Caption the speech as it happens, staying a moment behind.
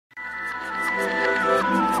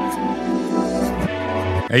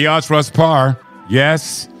Hey, y'all, it's Russ Parr.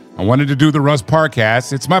 Yes, I wanted to do the Russ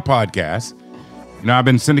Parrcast. It's my podcast. You know, I've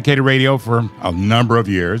been syndicated radio for a number of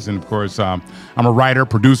years. And, of course, I'm a writer,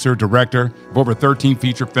 producer, director of over 13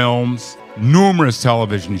 feature films, numerous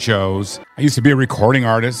television shows. I used to be a recording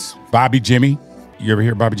artist, Bobby Jimmy. You ever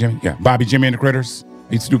hear Bobby Jimmy? Yeah, Bobby Jimmy and the Critters.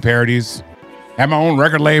 I used to do parodies. Had my own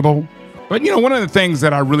record label. But, you know, one of the things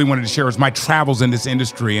that I really wanted to share is my travels in this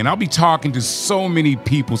industry. And I'll be talking to so many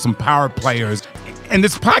people, some power players. And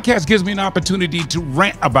this podcast gives me an opportunity to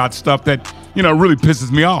rant about stuff that, you know, really pisses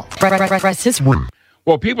me off.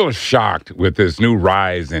 Well, people are shocked with this new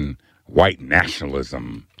rise in white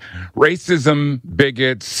nationalism. Racism,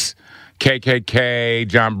 bigots, KKK,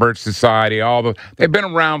 John Birch Society, they've been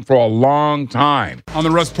around for a long time. On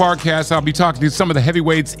the Russ Parrcast, I'll be talking to some of the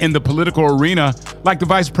heavyweights in the political arena, like the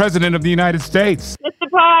Vice President of the United States. Mr.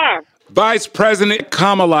 Parr. Vice President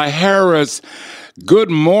Kamala Harris, good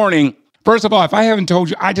morning. First of all, if I haven't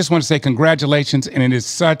told you, I just want to say congratulations, and it is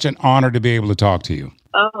such an honor to be able to talk to you.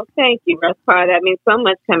 Oh, thank you, Russ Parr. That means so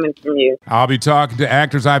much coming from you. I'll be talking to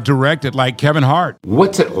actors I've directed, like Kevin Hart.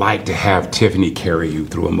 What's it like to have Tiffany carry you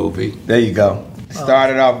through a movie? There you go.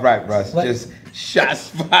 Started off right, Russ. What? Just shots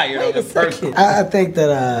fired on the person. I think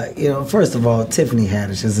that, first of all, Tiffany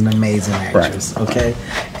Haddish is an amazing actress, right. Okay?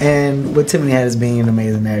 And with Tiffany Haddish being an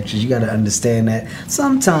amazing actress, you got to understand that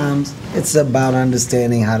sometimes it's about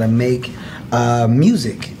understanding how to make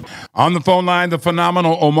music. On the phone line, the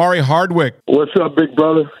phenomenal Omari Hardwick. What's up, big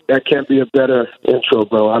brother? That can't be a better intro,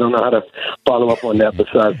 bro. I don't know how to follow up on that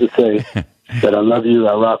besides to say that I love you,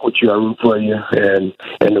 I rock with you, I root for you, and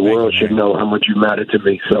the world should know how much you matter to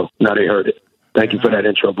me. So now they heard it. Thank you for that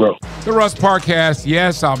intro, bro. The Russ Parrcast,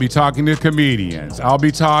 yes, I'll be talking to comedians. I'll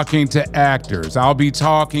be talking to actors. I'll be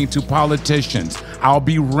talking to politicians. I'll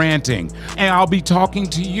be ranting. And I'll be talking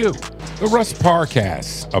to you. The Russ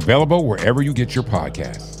Parrcast, available wherever you get your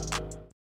podcasts.